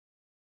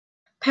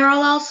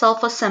Parallel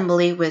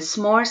self-assembly with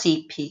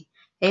SMORES-EP,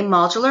 a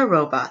modular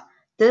robot.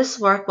 This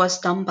work was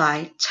done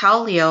by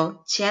Chao Liu,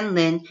 Qian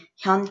Lin,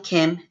 Hyun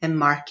Kim, and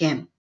Mark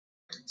Im.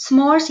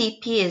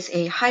 SMORES-EP is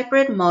a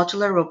hybrid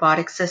modular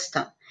robotic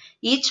system.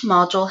 Each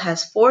module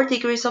has 4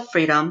 degrees of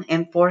freedom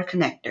and 4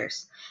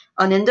 connectors.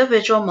 An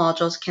individual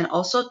module can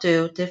also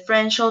do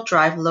differential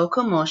drive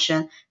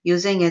locomotion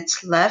using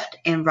its left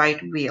and right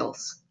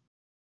wheels.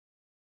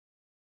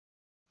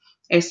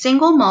 A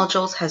single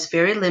module has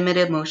very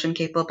limited motion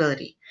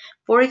capability.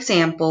 For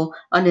example,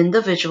 an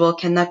individual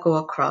cannot go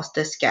across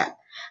this gap.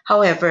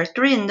 However,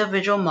 3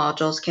 individual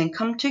modules can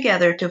come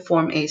together to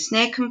form a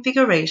snake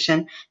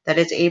configuration that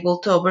is able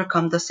to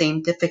overcome the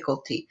same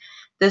difficulty.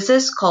 This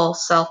is called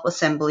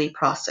self-assembly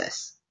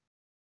process.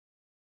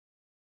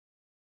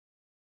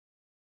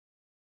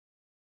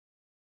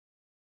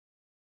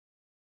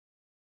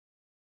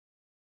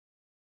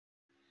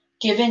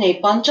 Given a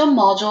bunch of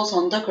modules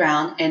on the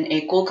ground and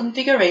a goal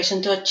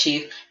configuration to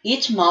achieve,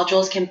 each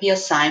module can be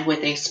assigned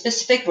with a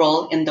specific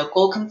role in the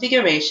goal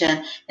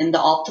configuration in the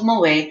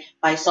optimal way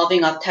by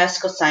solving a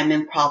task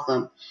assignment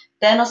problem.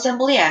 Then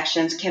assembly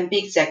actions can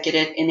be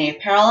executed in a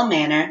parallel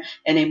manner,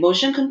 and a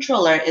motion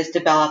controller is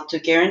developed to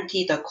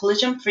guarantee the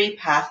collision-free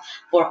path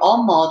for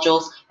all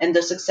modules and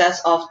the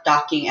success of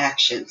docking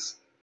actions.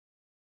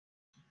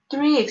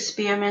 3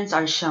 experiments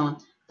are shown.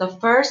 The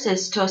first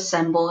is to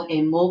assemble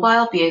a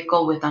mobile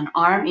vehicle with an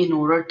arm in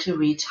order to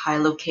reach high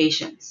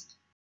locations.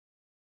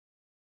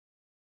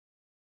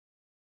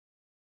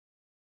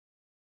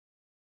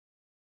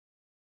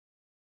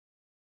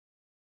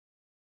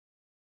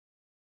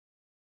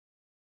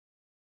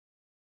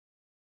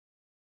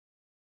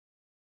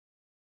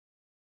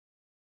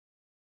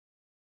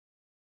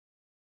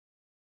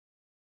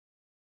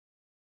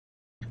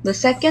 The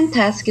second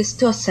task is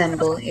to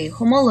assemble a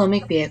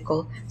homolomic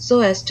vehicle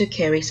so as to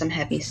carry some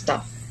heavy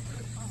stuff.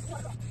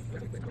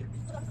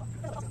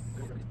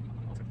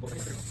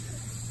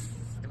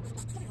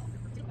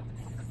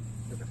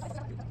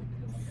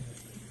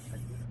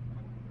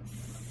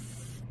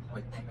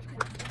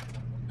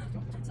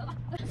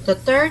 The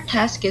third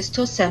task is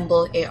to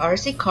assemble a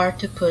RC car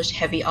to push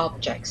heavy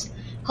objects.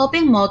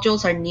 Helping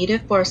modules are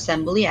needed for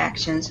assembly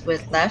actions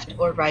with left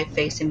or right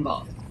face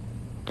involved.